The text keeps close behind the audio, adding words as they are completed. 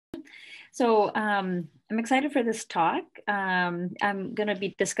So I'm excited for this talk. I'm going to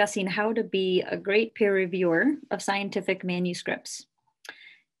be discussing how to be a great peer reviewer of scientific manuscripts.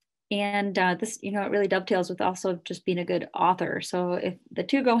 And this, it really dovetails with also just being a good author. So if the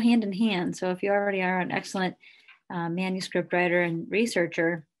two go hand in hand, so if you already are an excellent manuscript writer and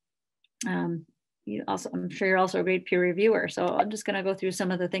researcher, I'm sure you're also a great peer reviewer. So I'm just going to go through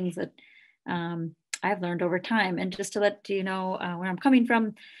some of the things that I've learned over time. And just to let you know where I'm coming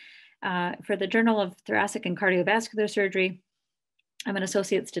from, for the Journal of Thoracic and Cardiovascular Surgery, I'm an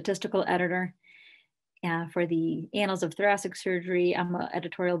associate statistical editor. For the Annals of Thoracic Surgery, I'm an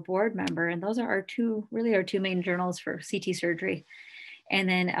editorial board member, and those are our two main journals for CT surgery. And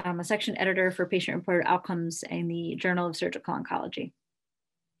then I'm a section editor for patient-reported outcomes in the Journal of Surgical Oncology.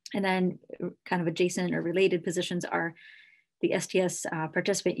 And then kind of adjacent or related positions are the STS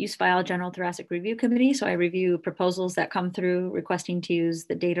Participant Use File General Thoracic Review Committee. So I review proposals that come through requesting to use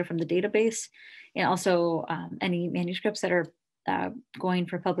the data from the database, and also any manuscripts that are going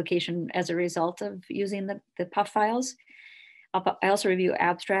for publication as a result of using the PUF files. I also review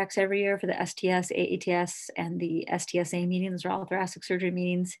abstracts every year for the STS, AATS, and the STSA meetings. Those are all thoracic surgery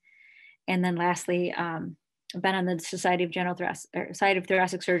meetings. And then lastly, I've been on the Society of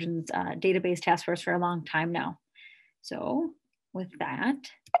Thoracic Surgeons database task force for a long time now. So with that,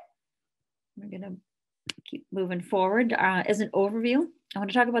 we're going to keep moving forward. As an overview, I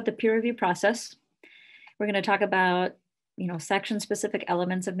want to talk about the peer review process. We're going to talk about, section-specific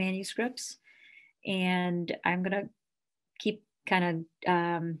elements of manuscripts. And I'm going to keep kind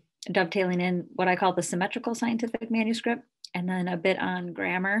of dovetailing in what I call the symmetrical scientific manuscript, and then a bit on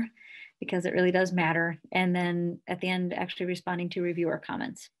grammar, because it really does matter. And then at the end, actually responding to reviewer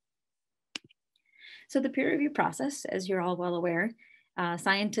comments. So the peer review process, as you're all well aware,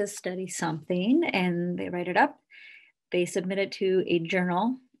 scientists study something and they write it up. They submit it to a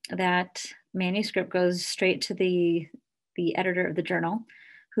journal. That manuscript goes straight to the editor of the journal,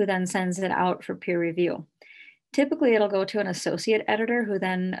 who then sends it out for peer review. Typically, it'll go to an associate editor who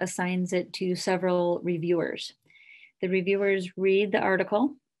then assigns it to several reviewers. The reviewers read the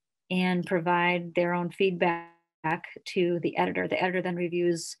article and provide their own feedback to the editor. The editor then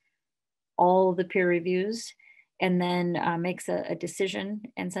reviews all the peer reviews and then makes a decision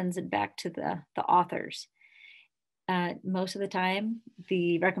and sends it back to the authors. Most of the time,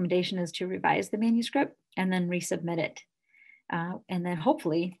 the recommendation is to revise the manuscript and then resubmit it. And then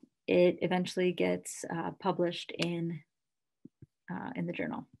hopefully it eventually gets published in the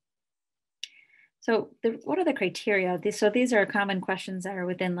journal. So what are the criteria? These are common questions that are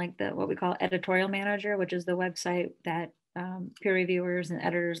within what we call Editorial Manager, which is the website that peer reviewers and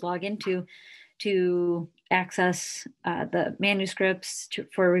editors log into to access the manuscripts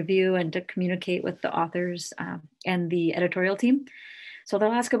for review and to communicate with the authors and the editorial team. So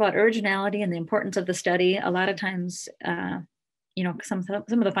they'll ask about originality and the importance of the study. A lot of times, some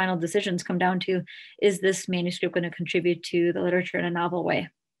of the final decisions come down to, is this manuscript going to contribute to the literature in a novel way?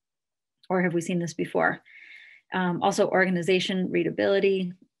 Or have we seen this before? Also organization,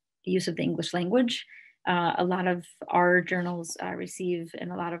 readability, use of the English language. A lot of our journals receive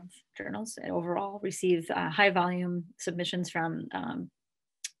high volume submissions from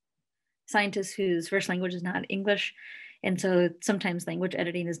scientists whose first language is not English. And so sometimes language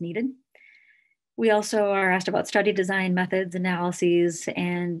editing is needed. We also are asked about study design, methods, analyses,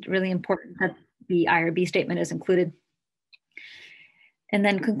 and really important that the IRB statement is included. And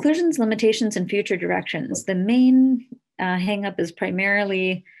then conclusions, limitations, and future directions. The main hang-up is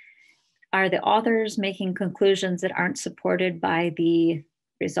primarily, are the authors making conclusions that aren't supported by the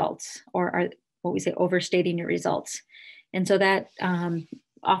results, or are what we say overstating your results? And so that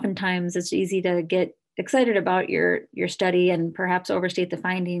oftentimes it's easy to get excited about your study and perhaps overstate the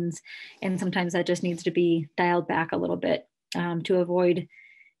findings. And sometimes that just needs to be dialed back a little bit to avoid,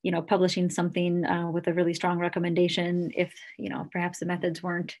 publishing something with a really strong recommendation if, perhaps the methods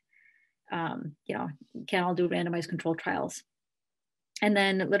weren't, can't all do randomized controlled trials. And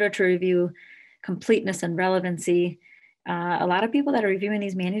then literature review, completeness and relevancy. A lot of people that are reviewing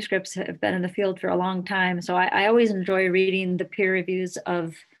these manuscripts have been in the field for a long time. So I always enjoy reading the peer reviews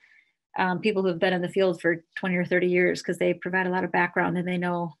of people who have been in the field for 20 or 30 years, because they provide a lot of background and they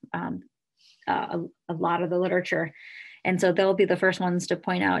know a lot of the literature. And so they'll be the first ones to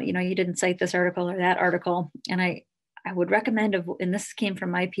point out, you didn't cite this article or that article. And I would recommend, and this came from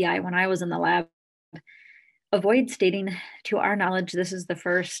my PI when I was in the lab, avoid stating, to our knowledge, this is the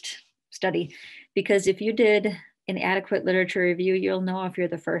first study, because if you did an adequate literature review, you'll know if you're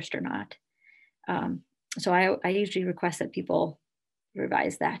the first or not. So I usually request that people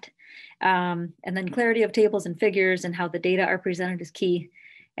revise that. And then clarity of tables and figures and how the data are presented is key.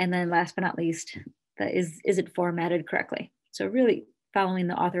 And then last but not least, is it formatted correctly? So really following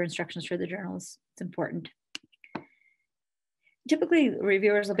the author instructions for the journals, it's important. Typically,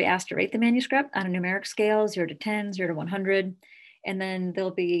 reviewers will be asked to rate the manuscript on a numeric scale, 0 to 10, 0 to 100. And then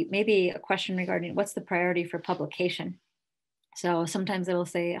there'll be maybe a question regarding what's the priority for publication. So sometimes it'll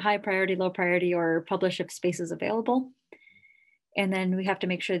say high priority, low priority, or publish if space is available. And then we have to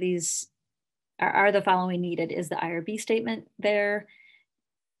make sure these are the following needed. Is the IRB statement there?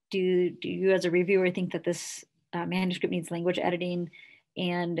 Do you as a reviewer think that this manuscript needs language editing?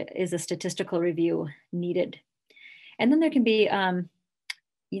 And is a statistical review needed? And then there can be, then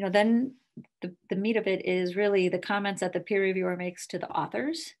the meat of it is really the comments that the peer reviewer makes to the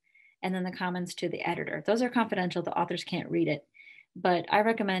authors, and then the comments to the editor. Those are confidential, the authors can't read it. But I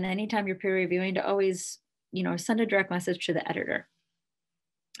recommend anytime you're peer reviewing to always, send a direct message to the editor.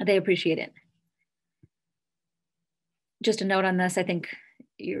 They appreciate it. Just a note on this, I think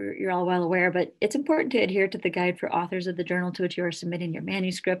you're all well aware, but it's important to adhere to the guide for authors of the journal to which you are submitting your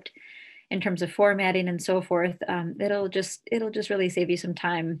manuscript in terms of formatting and so forth. It'll just really save you some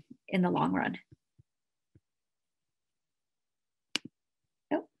time in the long run.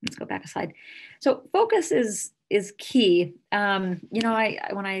 Oh, let's go back a slide. So focus is key. When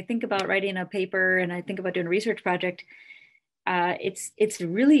I think about writing a paper and I think about doing a research project, it's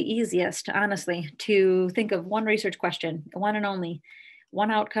really easiest, honestly, to think of one research question, one and only,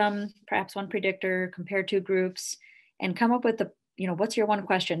 one outcome, perhaps one predictor, compare two groups, and come up with what's your one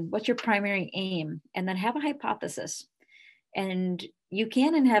question? What's your primary aim? And then have a hypothesis. And you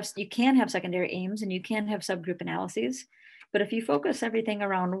can have secondary aims and you can have subgroup analyses. But if you focus everything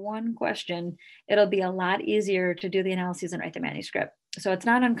around one question, it'll be a lot easier to do the analyses and write the manuscript. So it's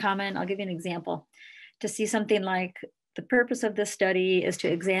not uncommon. I'll give you an example. To see something like, the purpose of this study is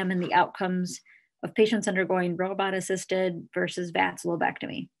to examine the outcomes of patients undergoing robot-assisted versus VATS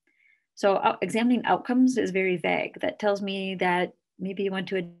lobectomy. So examining outcomes is very vague. That tells me that maybe you went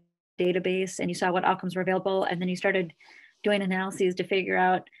to a database and you saw what outcomes were available, and then you started doing analyses to figure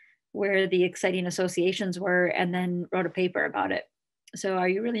out where the exciting associations were, and then wrote a paper about it. So are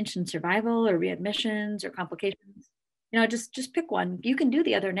you really interested in survival or readmissions or complications? Just pick one. You can do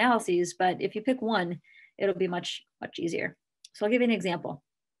the other analyses, but if you pick one, it'll be much, much easier. So I'll give you an example.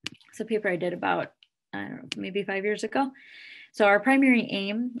 It's a paper I did about, maybe 5 years ago. So our primary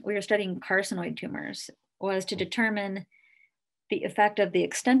aim, we were studying carcinoid tumors, was to determine the effect of the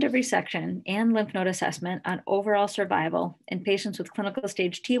extent of resection and lymph node assessment on overall survival in patients with clinical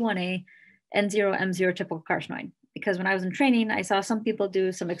stage T1A, N0, M0 typical carcinoid. Because when I was in training, I saw some people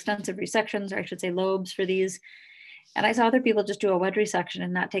do some extensive resections, or I should say lobes for these. And I saw other people just do a wedge resection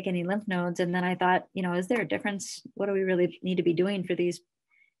and not take any lymph nodes. And then I thought, is there a difference? What do we really need to be doing for these,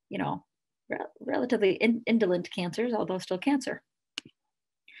 relatively indolent cancers, although still cancer?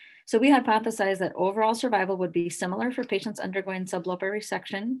 So we hypothesized that overall survival would be similar for patients undergoing sublobar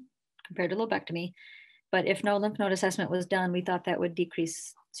resection compared to lobectomy. But if no lymph node assessment was done, we thought that would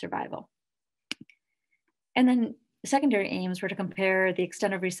decrease survival. And then secondary aims were to compare the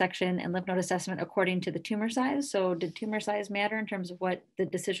extent of resection and lymph node assessment according to the tumor size. So did tumor size matter in terms of what the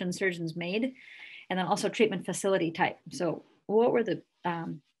decision surgeons made? And then also treatment facility type. So what were the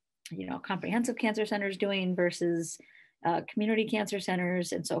comprehensive cancer centers doing versus community cancer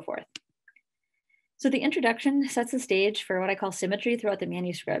centers and so forth? So the introduction sets the stage for what I call symmetry throughout the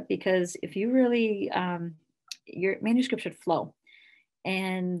manuscript, because if you really, your manuscript should flow,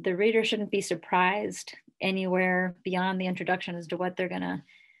 and the reader shouldn't be surprised anywhere beyond the introduction as to what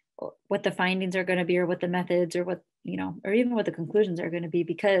the findings are going to be, or what the methods, or what, or even what the conclusions are going to be,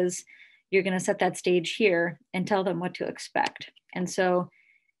 because you're going to set that stage here and tell them what to expect. And so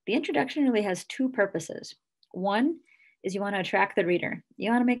the introduction really has two purposes. One is you want to attract the reader.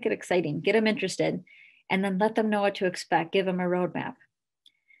 You want to make it exciting, get them interested, and then let them know what to expect, give them a roadmap.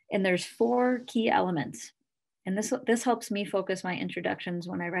 And there's 4 key elements. And this helps me focus my introductions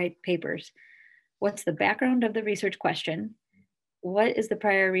when I write papers. What's the background of the research question? What is the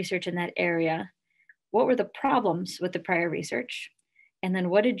prior research in that area? What were the problems with the prior research? And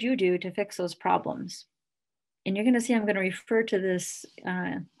then what did you do to fix those problems? And you're going to see I'm going to refer to this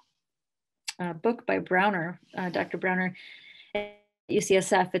book by Browner, Dr. Browner at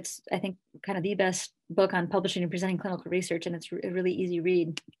UCSF. It's, I think, kind of the best book on publishing and presenting clinical research, and it's a really easy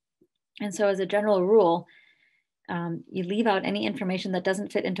read. And so as a general rule, you leave out any information that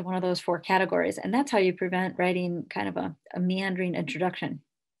doesn't fit into one of those 4 categories. And that's how you prevent writing kind of a meandering introduction.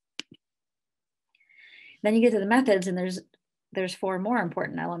 Then you get to the methods, and there's 4 more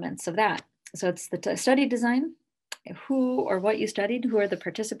important elements of that. So it's the study design, who or what you studied, who are the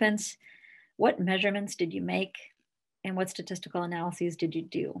participants, what measurements did you make, and what statistical analyses did you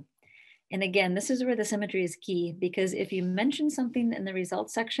do? And again, this is where the symmetry is key, because if you mention something in the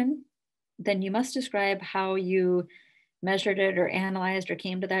results section, then you must describe how you measured it or analyzed or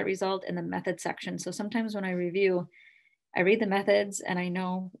came to that result in the method section. So sometimes when I review, I read the methods and I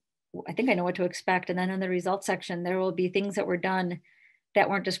think I know what to expect. And then in the results section, there will be things that were done that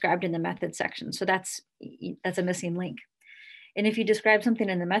weren't described in the method section. So that's a missing link. And if you describe something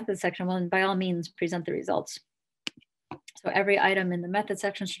in the method section, well, then by all means, present the results. So every item in the method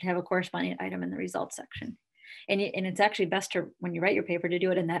section should have a corresponding item in the results section. And it's actually best to, when you write your paper, to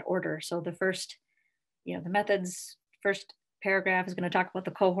do it in that order. So the first, the methods, first paragraph is going to talk about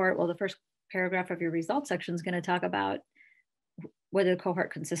the cohort. Well, the first paragraph of your results section is going to talk about what the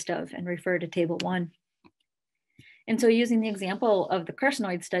cohort consists of and refer to table 1. And so using the example of the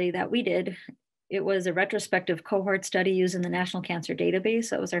carcinoid study that we did, it was a retrospective cohort study using the National Cancer Database.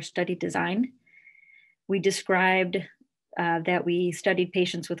 That was our study design. We described that we studied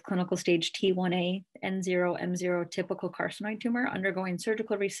patients with clinical stage T1A, N0, M0 typical carcinoid tumor undergoing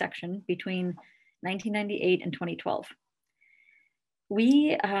surgical resection between 1998 and 2012.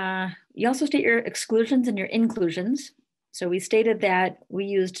 You also state your exclusions and your inclusions. So we stated that we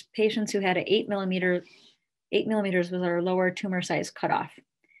used patients who had an 8 millimeters was our lower tumor size cutoff.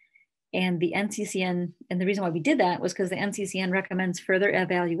 And the NCCN, and the reason why we did that was because the NCCN recommends further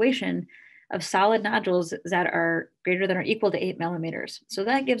evaluation of solid nodules that are greater than or equal to 8 millimeters. So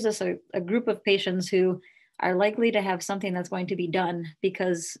that gives us a group of patients who are likely to have something that's going to be done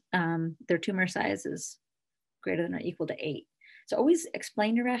because their tumor size is greater than or equal to 8. So always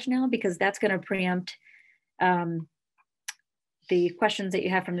explain your rationale, because that's going to preempt the questions that you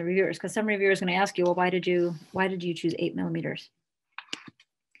have from the reviewers, because some reviewers are going to ask you, well, why did you choose 8 millimeters?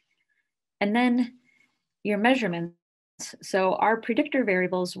 And then your measurements. So our predictor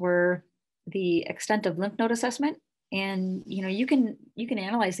variables were the extent of lymph node assessment. And you can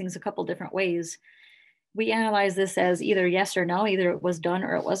analyze things a couple different ways. We analyzed this as either yes or no, either it was done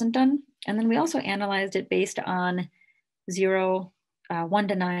or it wasn't done. And then we also analyzed it based on 0, 1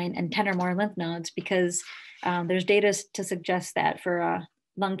 to 9, and 10 or more lymph nodes, because there's data to suggest that for a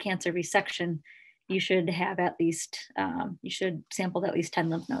lung cancer resection, you should have at least, you should sample at least 10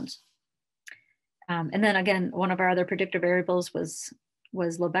 lymph nodes. And then again, one of our other predictor variables was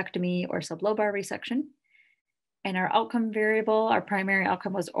lobectomy or sublobar resection. And our outcome variable, our primary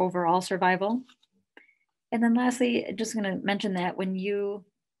outcome, was overall survival. And then lastly, just going to mention that when you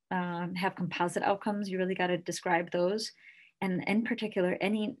have composite outcomes, you really got to describe those. And in particular,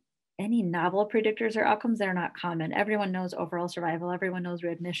 any novel predictors or outcomes that are not common. Everyone knows overall survival, everyone knows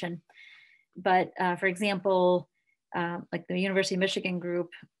readmission. But for example, like the University of Michigan group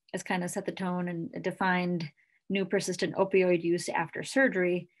has kind of set the tone and defined new persistent opioid use after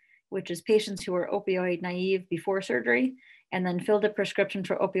surgery, which is patients who are opioid naive before surgery, and then filled a prescription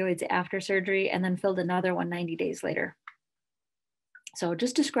for opioids after surgery, and then filled another one 90 days later. So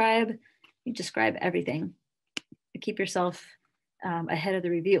just describe everything to keep yourself ahead of the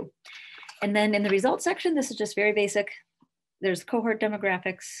review. And then in the results section, this is just very basic. There's cohort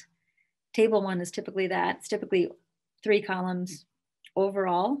demographics. Table 1 is typically that. It's typically 3 columns,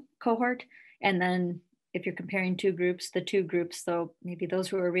 overall cohort. And then if you're comparing 2 groups, the 2 groups, so maybe those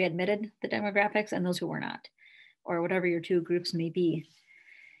who were readmitted, the demographics, and those who were not, or whatever your 2 groups may be.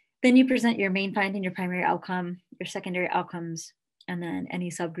 Then you present your main finding, your primary outcome, your secondary outcomes, and then any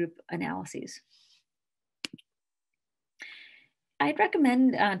subgroup analyses. I'd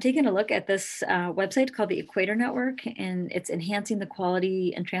recommend taking a look at this website called the Equator Network, and it's enhancing the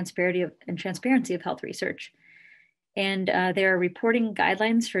quality and transparency of health research. And they're reporting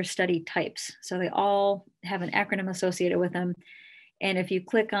guidelines for study types. So they all have an acronym associated with them. And if you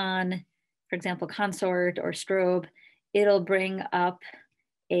click on, for example, consort or strobe, it'll bring up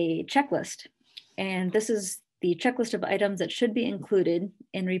a checklist. And this is the checklist of items that should be included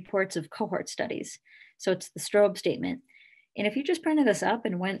in reports of cohort studies. So it's the strobe statement. And if you just printed this up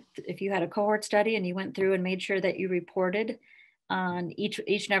and if you had a cohort study and you went through and made sure that you reported on each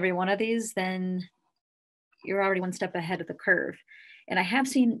and every one of these, then you're already one step ahead of the curve. And I have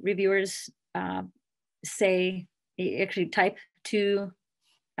seen reviewers say, actually type to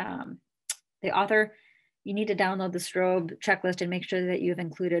the author, you need to download the strobe checklist and make sure that you've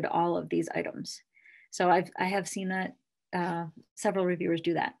included all of these items. So I have seen that several reviewers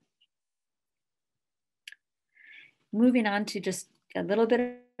do that. Moving on to just a little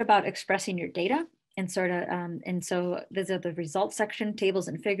bit about expressing your data and and so these are the results section, tables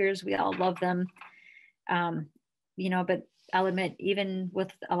and figures. We all love them. But I'll admit, even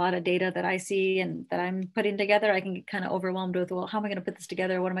with a lot of data that I see and that I'm putting together, I can get kind of overwhelmed with, well, how am I going to put this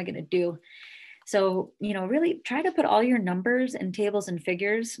together? What am I going to do? So, really try to put all your numbers in tables and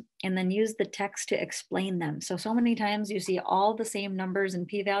figures and then use the text to explain them. So many times you see all the same numbers and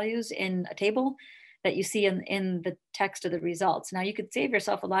p-values in a table that you see in the text of the results. Now you could save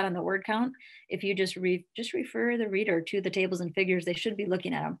yourself a lot on the word count if you just refer the reader to the tables and figures. They should be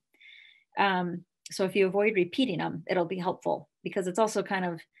looking at them. So if you avoid repeating them, it'll be helpful, because it's also kind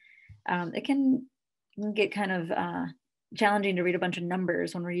of, it can get kind of challenging to read a bunch of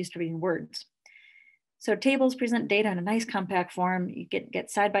numbers when we're used to reading words. So tables present data in a nice compact form. You get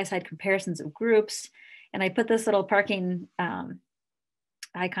side-by-side comparisons of groups. And I put this little parking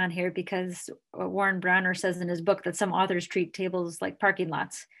icon here because Warren Browner says in his book that some authors treat tables like parking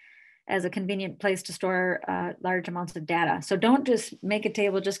lots as a convenient place to store large amounts of data. So don't just make a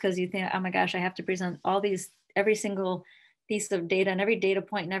table just because you think, oh my gosh, I have to present all these, every single piece of data and every data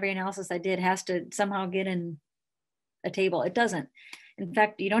point and every analysis I did has to somehow get in a table. It doesn't. In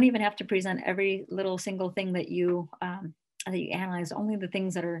fact, you don't even have to present every little single thing that you analyze, only the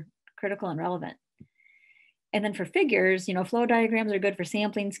things that are critical and relevant. And then for figures, flow diagrams are good for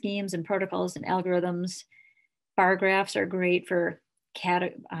sampling schemes and protocols and algorithms. Bar graphs are great for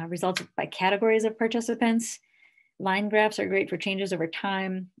results by categories of participants. Line graphs are great for changes over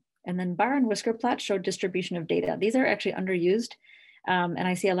time. And then bar and whisker plots show distribution of data. These are actually underused. And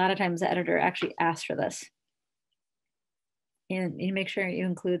I see a lot of times the editor actually asks for this. And you make sure you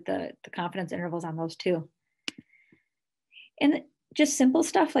include the confidence intervals on those too. And just simple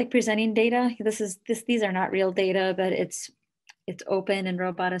stuff like presenting data. These are not real data, but it's open and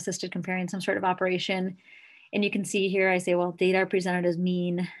robot assisted comparing some sort of operation. And you can see here, I say, well, data are presented as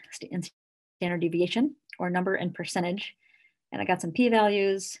mean and standard deviation, or number and percentage. And I got some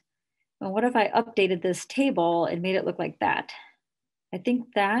p-values. Well, what if I updated this table and made it look like that? I think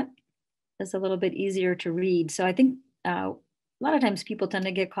that is a little bit easier to read. So I think a lot of times people tend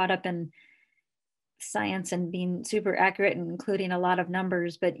to get caught up in science and being super accurate and including a lot of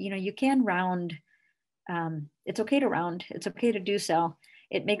numbers, but you can round. It's okay to round. It's okay to do so.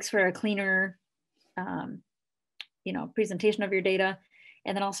 It makes for a cleaner presentation of your data.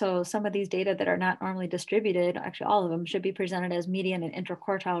 And then also some of these data that are not normally distributed, actually all of them, should be presented as median and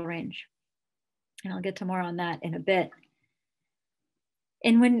interquartile range. And I'll get to more on that in a bit.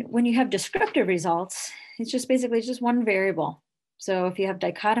 And when you have descriptive results, it's just basically just one variable. So if you have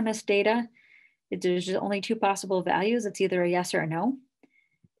dichotomous data, there's just only two possible values. It's either a yes or a no.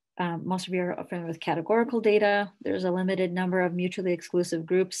 Most of you are familiar with categorical data. There's a limited number of mutually exclusive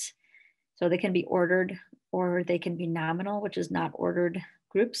groups. So they can be ordered or they can be nominal, which is not ordered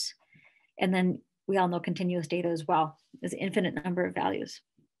groups. And then we all know continuous data as well. There's an infinite number of values.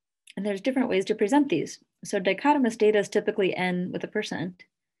 And there's different ways to present these. So dichotomous data is typically n with a percent.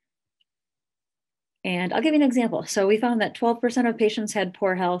 And I'll give you an example. So we found that 12% of patients had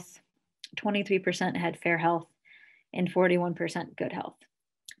poor health, 23% had fair health, and 41% good health.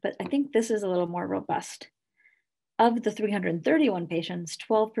 But I think this is a little more robust. Of the 331 patients,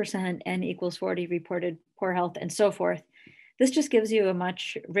 12% n equals 40 reported poor health and so forth. This just gives you a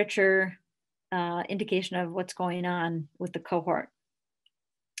much richer indication of what's going on with the cohort.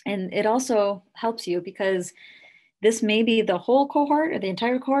 And it also helps you because this may be the whole cohort or the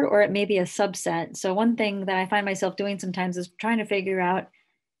entire cohort, or it may be a subset. So one thing that I find myself doing sometimes is trying to figure out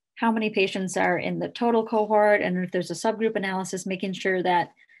how many patients are in the total cohort. And if there's a subgroup analysis, making sure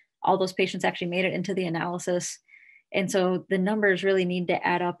that all those patients actually made it into the analysis. And so the numbers really need to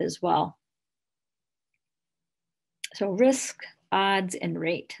add up as well. So risk, odds, and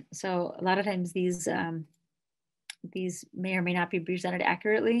rate. So a lot of times these may or may not be presented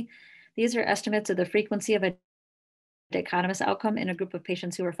accurately. These are estimates of the frequency of a dichotomous outcome in a group of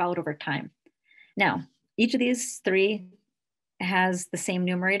patients who were followed over time. Now, each of these three has the same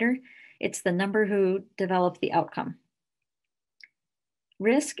numerator. It's the number who developed the outcome.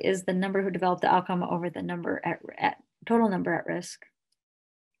 Risk is the number who developed the outcome over the number at total number at risk.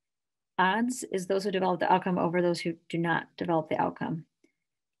 Odds is those who develop the outcome over those who do not develop the outcome.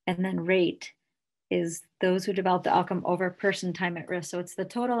 And then rate is those who develop the outcome over person time at risk. So it's the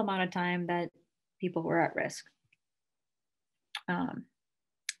total amount of time that people were at risk.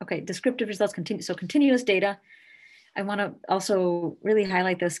 Okay, descriptive results continue. So continuous data. I want to also really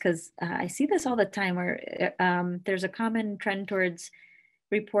highlight this because I see this all the time where there's a common trend towards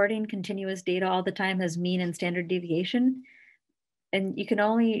reporting continuous data all the time as mean and standard deviation. And you should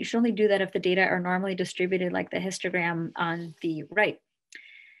only do that if the data are normally distributed like the histogram on the right.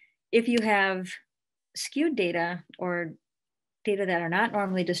 If you have skewed data or data that are not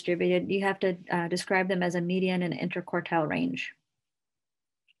normally distributed, you have to describe them as a median and interquartile range.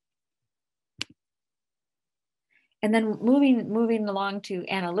 And then moving along to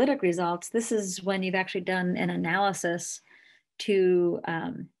analytic results, this is when you've actually done an analysis to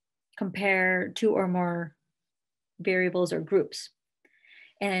compare two or more variables or groups.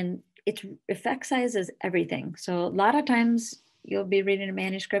 And its effect size is everything. So a lot of times you'll be reading a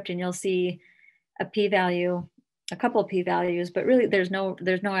manuscript and you'll see a p-value, a couple of p-values, but really there's no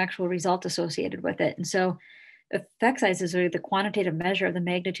actual result associated with it. And so effect size is really the quantitative measure of the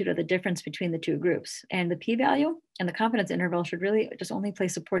magnitude of the difference between the two groups. And the p-value and the confidence interval should really just only play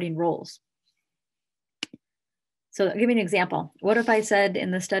supporting roles. So I'll give you an example. What if I said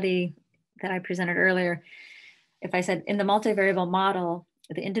in the study that I presented earlier, if I said in the multivariable model,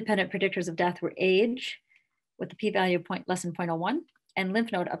 the independent predictors of death were age with the p-value less than 0.01 and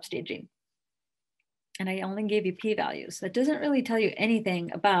lymph node upstaging. And I only gave you p-values. That doesn't really tell you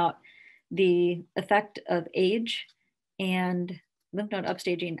anything about the effect of age and lymph node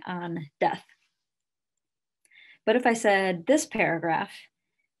upstaging on death. But if I said this paragraph,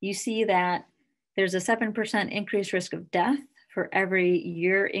 you see that there's a 7% increased risk of death for every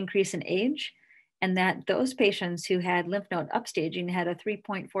year increase in age, and that those patients who had lymph node upstaging had a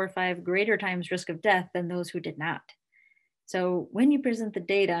 3.45 greater times risk of death than those who did not. So when you present the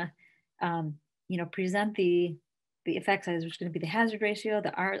data, present the effect size, which is going to be the hazard ratio,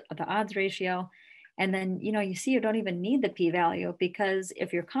 the odds ratio, and then you see you don't even need the p-value, because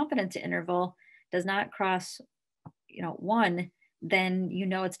if your confidence interval does not cross 1, then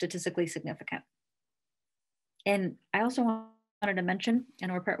it's statistically significant. And I also wanted to mention,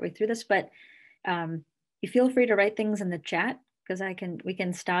 and we're partway through this, but you feel free to write things in the chat, because we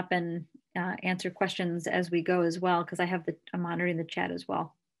can stop and answer questions as we go as well, because I'm monitoring the chat as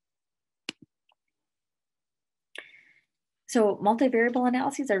well. So multivariable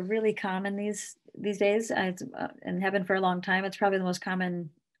analyses are really common these days, and have been for a long time. It's probably the most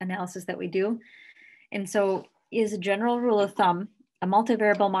common analysis that we do. And so as a general rule of thumb, a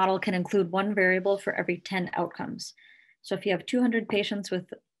multivariable model can include one variable for every 10 outcomes. So if you have 200 patients with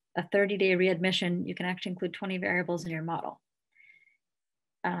a 30-day readmission, you can actually include 20 variables in your model.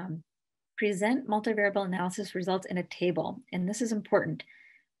 Present multivariable analysis results in a table, and this is important.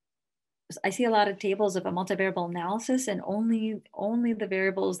 I see a lot of tables of a multivariable analysis, and only the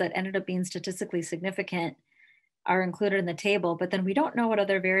variables that ended up being statistically significant are included in the table, but then we don't know what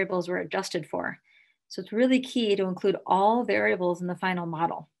other variables were adjusted for. So it's really key to include all variables in the final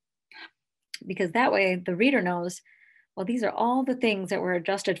model, because that way the reader knows, well, these are all the things that were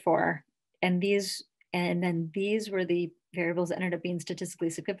adjusted for, and then these were the variables that ended up being statistically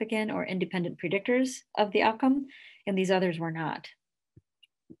significant or independent predictors of the outcome, and these others were not.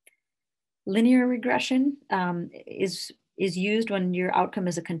 Linear regression is used when your outcome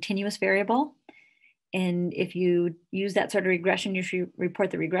is a continuous variable. And if you use that sort of regression, you should report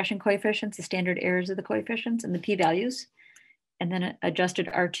the regression coefficients, the standard errors of the coefficients, and the p-values. And then adjusted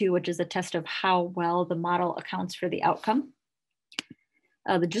R2, which is a test of how well the model accounts for the outcome.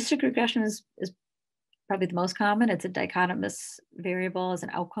 Logistic regression is probably the most common. It's a dichotomous variable as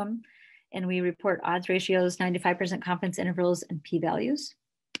an outcome. And we report odds ratios, 95% confidence intervals, and p-values.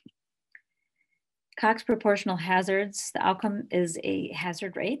 Cox proportional hazards, the outcome is a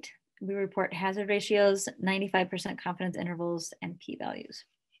hazard rate. We report hazard ratios, 95% confidence intervals, and p-values.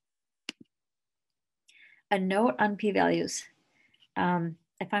 A note on p-values. I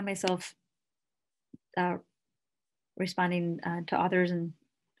find myself responding to authors and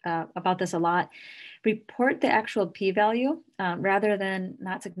about this a lot. Report the actual p-value rather than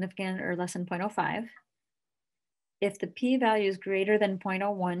not significant or less than 0.05. If the p-value is greater than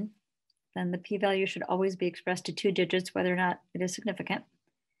 0.01, then the p-value should always be expressed to 2 digits, whether or not it is significant.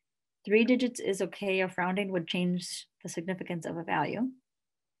 3 digits is okay if rounding would change the significance of a value.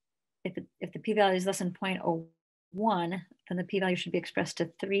 If the p-value is less than 0.01, then the p-value should be expressed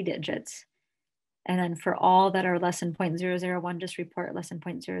to 3 digits. And then for all that are less than 0.001, just report less than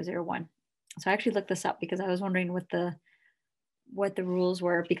 0.001. So I actually looked this up because I was wondering what the rules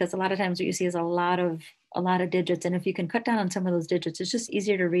were, because a lot of times what you see is a lot of digits, and if you can cut down on some of those digits, it's just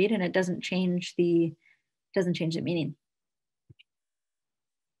easier to read, and it doesn't change the meaning.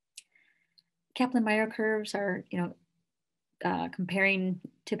 Kaplan-Meier curves are comparing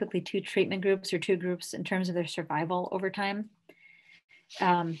typically 2 treatment groups or 2 groups in terms of their survival over time.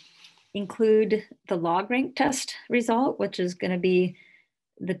 Include the log rank test result, which is going to be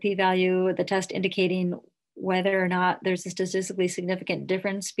the p-value, the test indicating whether or not there's a statistically significant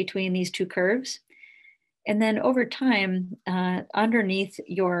difference between these 2 curves. And then over time, underneath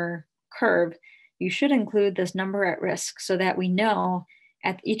your curve, you should include this number at risk, so that we know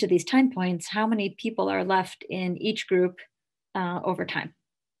at each of these time points how many people are left in each group over time.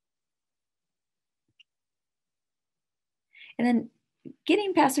 And then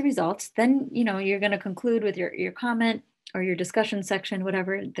getting past the results, then, you're going to conclude with your comment or your discussion section,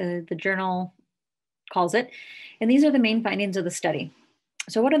 whatever the journal calls it. And these are the main findings of the study.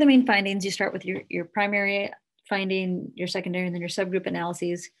 So what are the main findings? You start with your primary finding, your secondary, and then your subgroup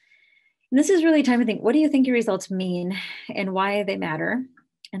analyses. And this is really time to think, what do you think your results mean and why they matter?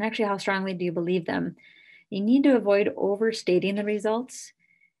 And actually, how strongly do you believe them? You need to avoid overstating the results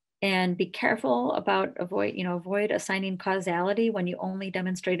and be careful about avoid assigning causality when you only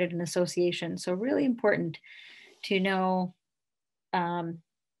demonstrated an association. So really important to know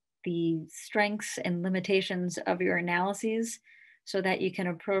the strengths and limitations of your analyses so that you can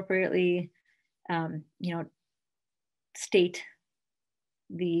appropriately, state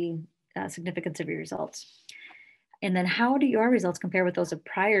the significance of your results. And then how do your results compare with those of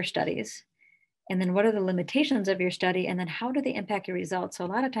prior studies? And then what are the limitations of your study? And then how do they impact your results? So a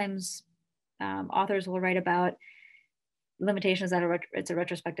lot of times authors will write about limitations that it's a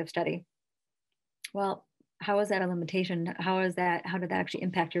retrospective study. Well, how is that a limitation? How did that actually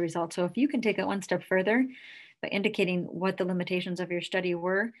impact your results? So if you can take it one step further by indicating what the limitations of your study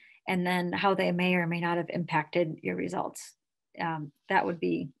were, and then how they may or may not have impacted your results, that would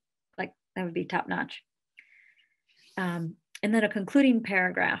be top notch. And then a concluding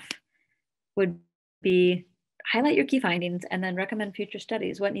paragraph would be highlight your key findings and then recommend future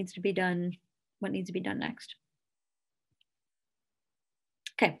studies. What needs to be done next?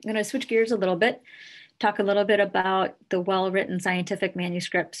 Okay, I'm going to switch gears a little bit, talk a little bit about the well-written scientific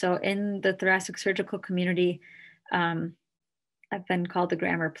manuscript. So in the thoracic surgical community, I've been called the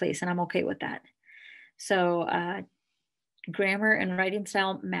grammar police, and I'm okay with that. So grammar and writing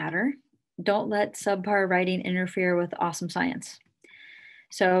style matter. Don't let subpar writing interfere with awesome science.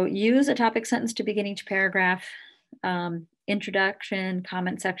 So use a topic sentence to begin each paragraph, introduction,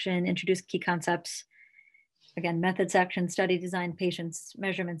 comment section, introduce key concepts. Again, method section, study design, patients,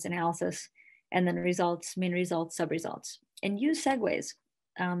 measurements, analysis, and then results, main results, sub-results. And use segues.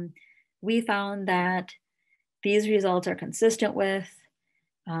 We found that these results are consistent with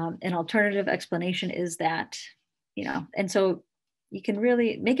an alternative explanation is that, and so you can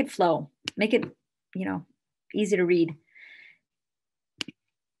really make it flow, make it, easy to read.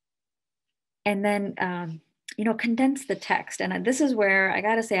 And then, condense the text. And this is where I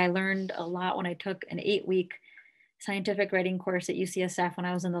got to say, I learned a lot when I took an 8-week scientific writing course at UCSF when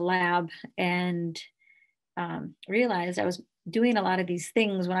I was in the lab, and realized I was doing a lot of these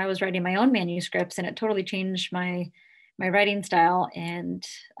things when I was writing my own manuscripts, and it totally changed my writing style and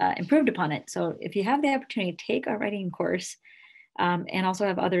improved upon it. So if you have the opportunity, take a writing course and also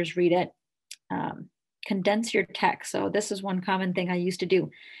have others read it. Condense your text. So this is one common thing I used to do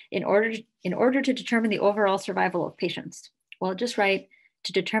in order to determine the overall survival of patients. Well, just write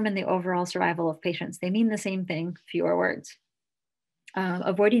to determine the overall survival of patients. They mean the same thing, fewer words.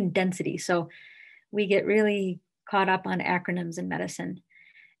 Avoiding density. So we get really caught up on acronyms in medicine.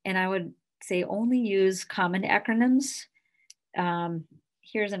 And I would say only use common acronyms.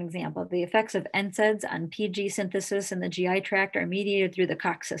 Here's an example. The effects of NSAIDs on PG synthesis in the GI tract are mediated through the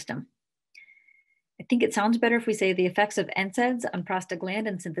COX system. I think it sounds better if we say the effects of NSAIDs on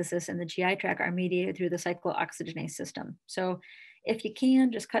prostaglandin synthesis in the GI tract are mediated through the cyclooxygenase system. So if you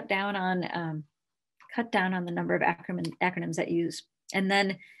can, just cut down on the number of acronyms that you use. And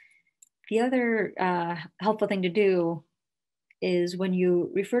then the other helpful thing to do is when you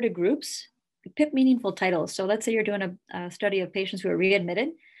refer to groups, pick meaningful titles. So let's say you're doing a study of patients who are readmitted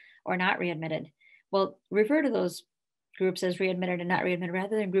or not readmitted. Well, refer to those groups as readmitted and not readmitted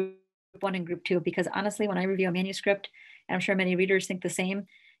rather than group 1 and group 2, because honestly, when I review a manuscript, and I'm sure many readers think the same,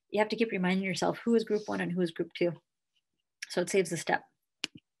 you have to keep reminding yourself who is group 1 and who is group 2. So it saves a step.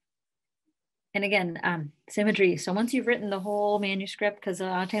 And again, symmetry. So once you've written the whole manuscript, because a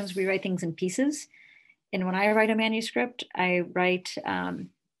lot of times we write things in pieces, and when I write a manuscript, I write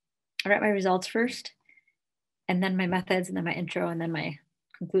my results first, and then my methods, and then my intro, and then my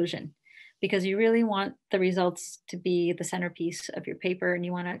conclusion, because you really want the results to be the centerpiece of your paper, and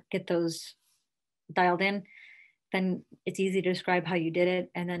you want to get those dialed in. Then it's easy to describe how you did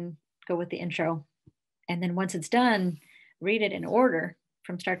it, and then go with the intro. And then once it's done, read it in order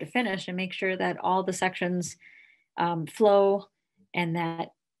from start to finish, and make sure that all the sections flow, and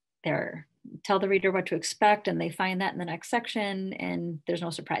that tell the reader what to expect, and they find that in the next section, and there's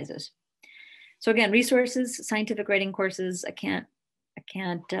no surprises. So again, resources, scientific writing courses, I can't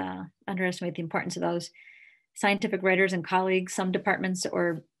underestimate the importance of those. Scientific writers and colleagues, some departments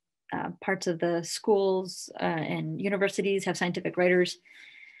or parts of the schools and universities have scientific writers.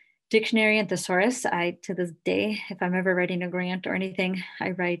 Dictionary and thesaurus, to this day, if I'm ever writing a grant or anything,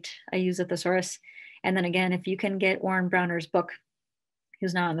 I use a thesaurus. And then again, if you can get Warren Browner's book,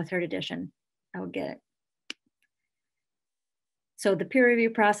 who's now in the 3rd edition, I would get it. So the peer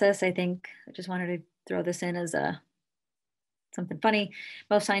review process, I think, I just wanted to throw this in as something funny.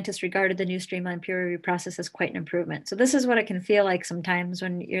 Most scientists regarded the new streamlined peer review process as quite an improvement. So this is what it can feel like sometimes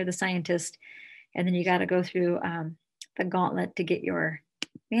when you're the scientist and then you got to go through the gauntlet to get your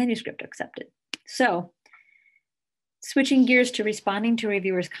manuscript accepted. So switching gears to responding to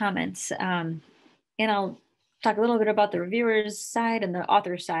reviewers' comments, and I'll talk a little bit about the reviewers' side and the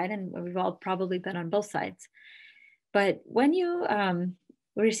author's side, and we've all probably been on both sides. But when you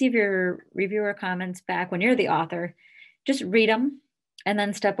receive your reviewer comments back, when you're the author, just read them and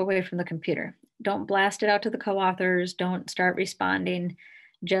then step away from the computer. Don't blast it out to the co-authors. Don't start responding.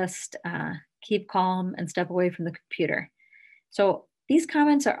 Just keep calm and step away from the computer. So these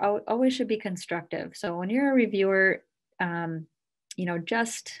comments are always should be constructive. So when you're a reviewer,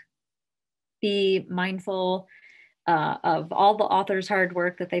 just be mindful of all the author's hard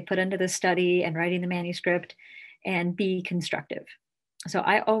work that they put into this study and writing the manuscript, and be constructive. So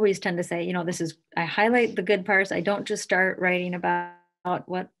I always tend to say, I highlight the good parts. I don't just start writing about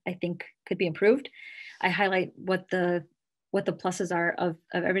what I think could be improved. I highlight what the pluses are of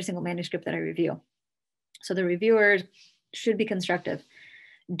every single manuscript that I review. So the reviewers should be constructive.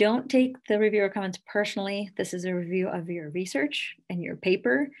 Don't take the reviewer comments personally. This is a review of your research and your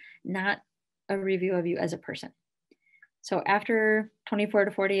paper, not a review of you as a person. So after 24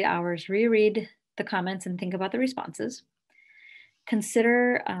 to 48 hours, reread the comments and think about the responses.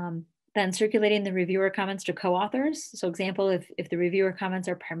 Consider then circulating the reviewer comments to co-authors. So example, if the reviewer comments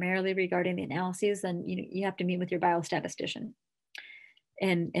are primarily regarding the analyses, then you have to meet with your biostatistician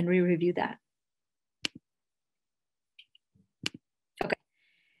and re-review that. Okay,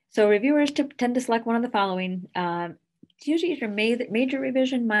 so reviewers tend to select one of the following. It's usually either major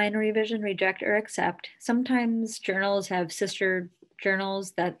revision, minor revision, reject, or accept. Sometimes journals have sister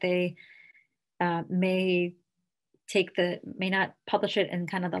journals that they may not publish it in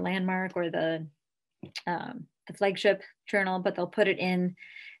kind of the landmark or the flagship journal, but they'll put it in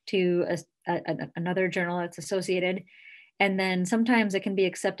to another journal that's associated. And then sometimes it can be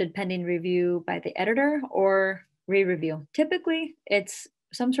accepted pending review by the editor or re-review. Typically, it's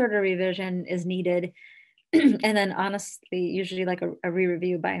some sort of revision is needed. And then honestly, usually like a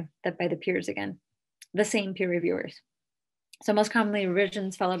re-review by the peers again, the same peer reviewers. So most commonly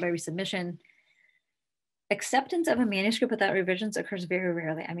revisions followed by resubmission. Acceptance of a manuscript without revisions occurs very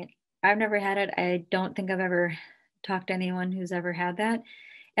rarely. I mean, I've never had it. I don't think I've ever talked to anyone who's ever had that.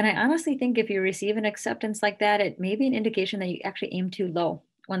 And I honestly think if you receive an acceptance like that, it may be an indication that you actually aim too low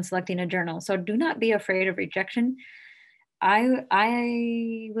when selecting a journal. So do not be afraid of rejection.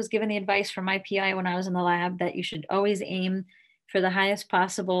 I was given the advice from my PI when I was in the lab that you should always aim for the highest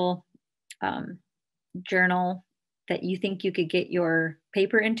possible journal that you think you could get your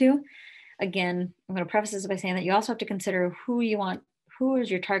paper into. Again, I'm going to preface this by saying that you also have to consider who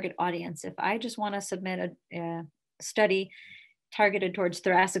is your target audience. If I just want to submit a study targeted towards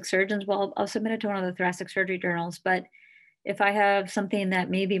thoracic surgeons, well, I'll submit it to one of the thoracic surgery journals. But if I have something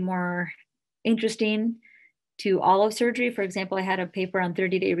that may be more interesting to all of surgery, for example, I had a paper on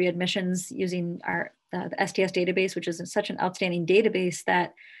 30-day readmissions using the STS database, which is such an outstanding database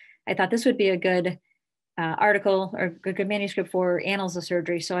that I thought this would be a good article or a good manuscript for Annals of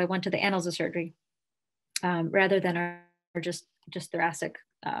Surgery. So I went to the Annals of Surgery rather than our just thoracic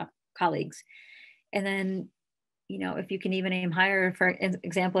colleagues. And then, if you can even aim higher, for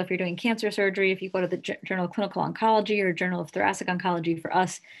example, if you're doing cancer surgery, if you go to the Journal of Clinical Oncology or Journal of Thoracic Oncology, for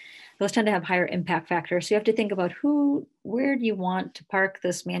us, those tend to have higher impact factors. So you have to think about where do you want to park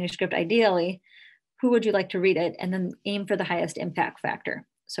this manuscript ideally? Who would you like to read it? And then aim for the highest impact factor.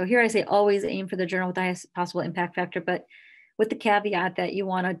 So here I say always aim for the journal with the highest possible impact factor, but with the caveat that you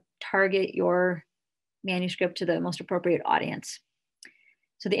want to target your manuscript to the most appropriate audience.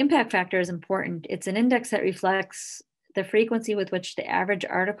 So the impact factor is important. It's an index that reflects the frequency with which the average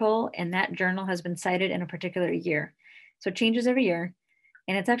article in that journal has been cited in a particular year. So it changes every year.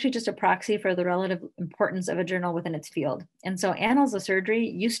 And it's actually just a proxy for the relative importance of a journal within its field. And so Annals of Surgery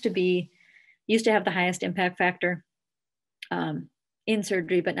used to have the highest impact factor in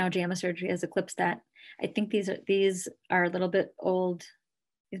surgery, but now JAMA Surgery has eclipsed that. I think these are a little bit old.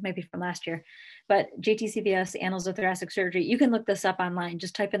 These might be from last year, but JTCVS Annals of Thoracic Surgery. You can look this up online.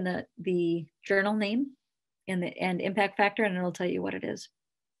 Just type in the journal name and impact factor, and it'll tell you what it is.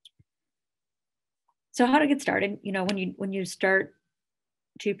 So how to get started? When you start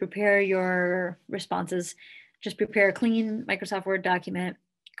to prepare your responses, just prepare a clean Microsoft Word document,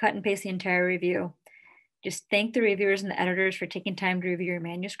 cut and paste the entire review. Just thank the reviewers and the editors for taking time to review your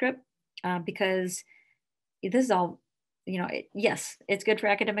manuscript. because this is all, yes, it's good for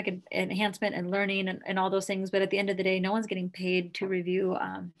academic enhancement and learning and all those things. But at the end of the day, no one's getting paid to review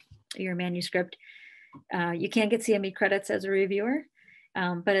your manuscript. You can get CME credits as a reviewer,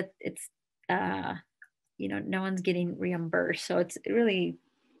 but no one's getting reimbursed. So it's really,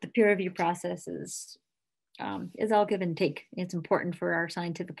 the peer review process is all give and take. It's important for our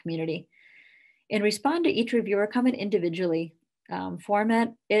scientific community. And respond to each reviewer, comment individually.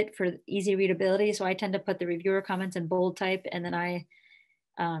 Format it for easy readability. So I tend to put the reviewer comments in bold type, and then I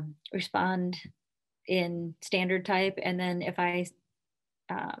respond in standard type. And then if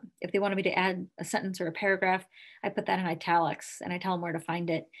they wanted me to add a sentence or a paragraph, I put that in italics and I tell them where to find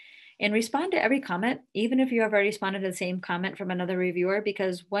it. And respond to every comment, even if you have already responded to the same comment from another reviewer,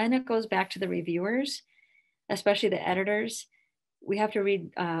 because when it goes back to the reviewers, especially the editors, we have to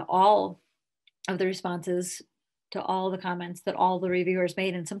read all of the responses to all the comments that all the reviewers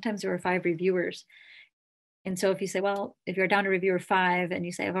made. And sometimes there were 5 reviewers. And so if you say, well, if you're down to reviewer 5 and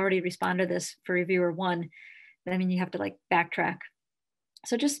you say, I've already responded to this for reviewer 1, then I mean, you have to like backtrack.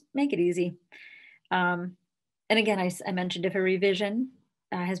 So just make it easy. And again, I mentioned if a revision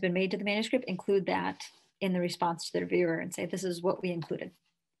has been made to the manuscript, include that in the response to the reviewer and say, this is what we included.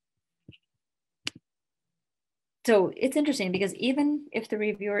 So it's interesting because even if the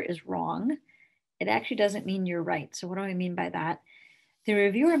reviewer is wrong, it actually doesn't mean you're right. So what do I mean by that? The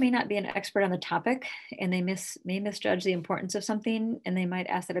reviewer may not be an expert on the topic, and they may misjudge the importance of something, and they might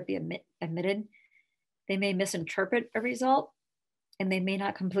ask that it be omitted. They may misinterpret a result, and they may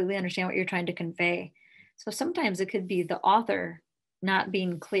not completely understand what you're trying to convey. So sometimes it could be the author not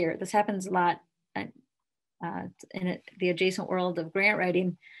being clear. This happens a lot in the adjacent world of grant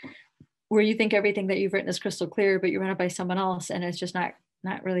writing, where you think everything that you've written is crystal clear, but you run it by someone else, and it's just not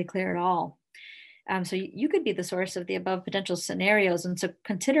really clear at all. So you could be the source of the above potential scenarios. And so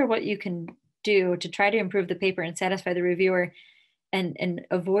consider what you can do to try to improve the paper and satisfy the reviewer, and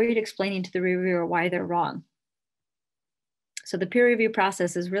avoid explaining to the reviewer why they're wrong. So the peer review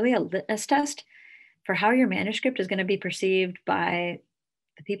process is really a litmus test for how your manuscript is going to be perceived by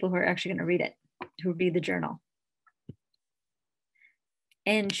the people who are actually going to read it, who read the journal.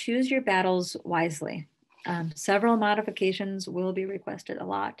 And choose your battles wisely. Several modifications will be requested a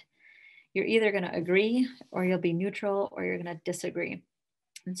lot. You're either going to agree, or you'll be neutral, or you're going to disagree.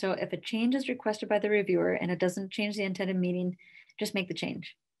 And so if a change is requested by the reviewer and it doesn't change the intended meaning, just make the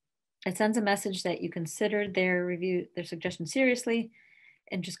change. It sends a message that you considered their suggestion seriously,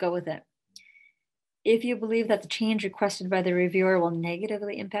 and just go with it. If you believe that the change requested by the reviewer will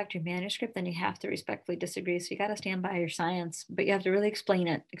negatively impact your manuscript, then you have to respectfully disagree. So you got to stand by your science, but you have to really explain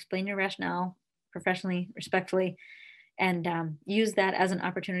it. Explain your rationale professionally, respectfully, and use that as an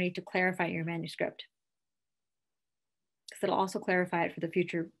opportunity to clarify your manuscript, because it'll also clarify it for the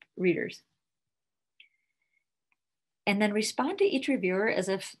future readers. And then respond to each reviewer as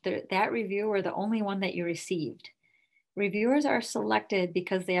if that review were the only one that you received. Reviewers are selected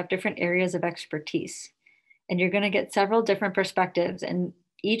because they have different areas of expertise, and you're going to get several different perspectives, and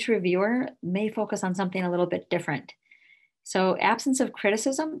each reviewer may focus on something a little bit different. So absence of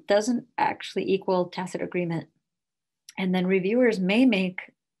criticism doesn't actually equal tacit agreement. And then reviewers may make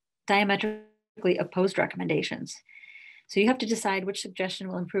diametrically opposed recommendations. So you have to decide which suggestion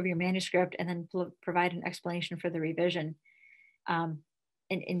will improve your manuscript, and then provide an explanation for the revision.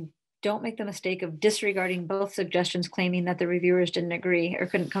 And don't make the mistake of disregarding both suggestions, claiming that the reviewers didn't agree or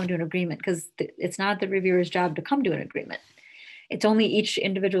couldn't come to an agreement, because it's not the reviewer's job to come to an agreement. It's only each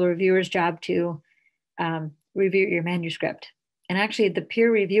individual reviewer's job to review your manuscript. And actually, the peer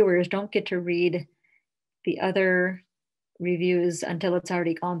reviewers don't get to read the other reviews until it's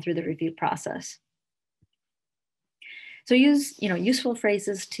already gone through the review process. So use useful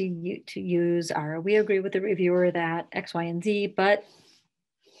phrases to use are: we agree with the reviewer that X, Y, and Z, but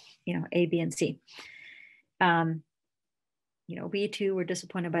A, B, and C. We too were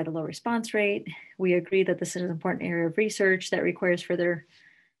disappointed by the low response rate. We agree that this is an important area of research that requires further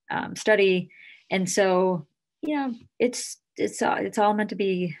study. And so, it's all meant to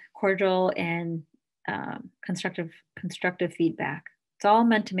be cordial and constructive feedback. It's all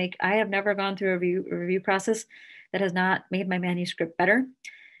meant to make. I have never gone through a review process that has not made my manuscript better.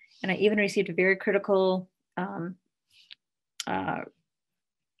 And I even received a very critical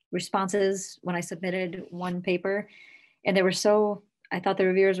responses when I submitted one paper, and I thought the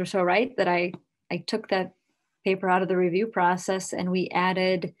reviewers were so right that I took that paper out of the review process, and we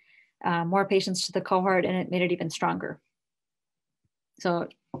added more patients to the cohort, and it made it even stronger. So,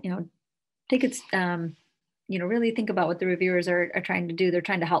 take it, really think about what the reviewers are trying to do. They're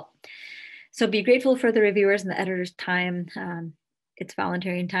trying to help. So be grateful for the reviewers and the editor's time. It's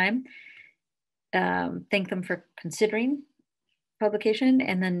volunteering time. thank them for considering publication,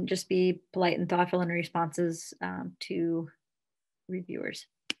 and then just be polite and thoughtful in responses to reviewers.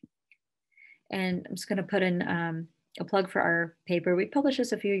 And I'm just going to put in a plug for our paper. We published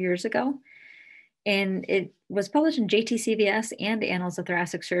this a few years ago, and it was published in JTCVS and Annals of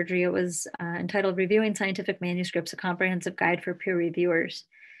Thoracic Surgery. It was entitled Reviewing Scientific Manuscripts, a Comprehensive Guide for Peer Reviewers.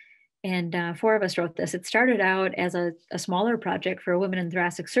 And 4 of us wrote this. It started out as a smaller project for women in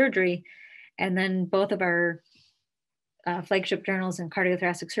thoracic surgery. And then both of our flagship journals in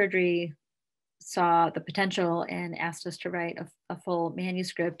cardiothoracic surgery saw the potential and asked us to write a full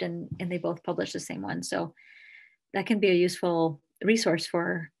manuscript, and they both published the same one. So that can be a useful resource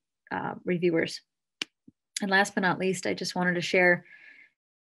for reviewers. And last but not least, I just wanted to share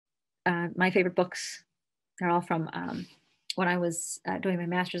my favorite books. They're all from when I was doing my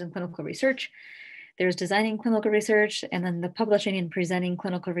master's in clinical research. There's Designing Clinical Research, and then the Publishing and Presenting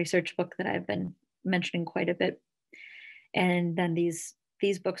Clinical Research book that I've been mentioning quite a bit. And then these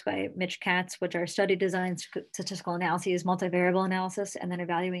books by Mitch Katz, which are Study Design, Statistical Analyses, Multivariable Analysis, and then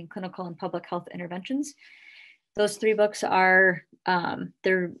Evaluating Clinical and Public Health Interventions. Those 3 books are,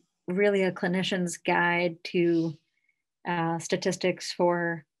 they're really a clinician's guide to statistics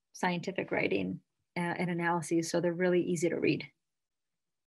for scientific writing and analyses. So they're really easy to read.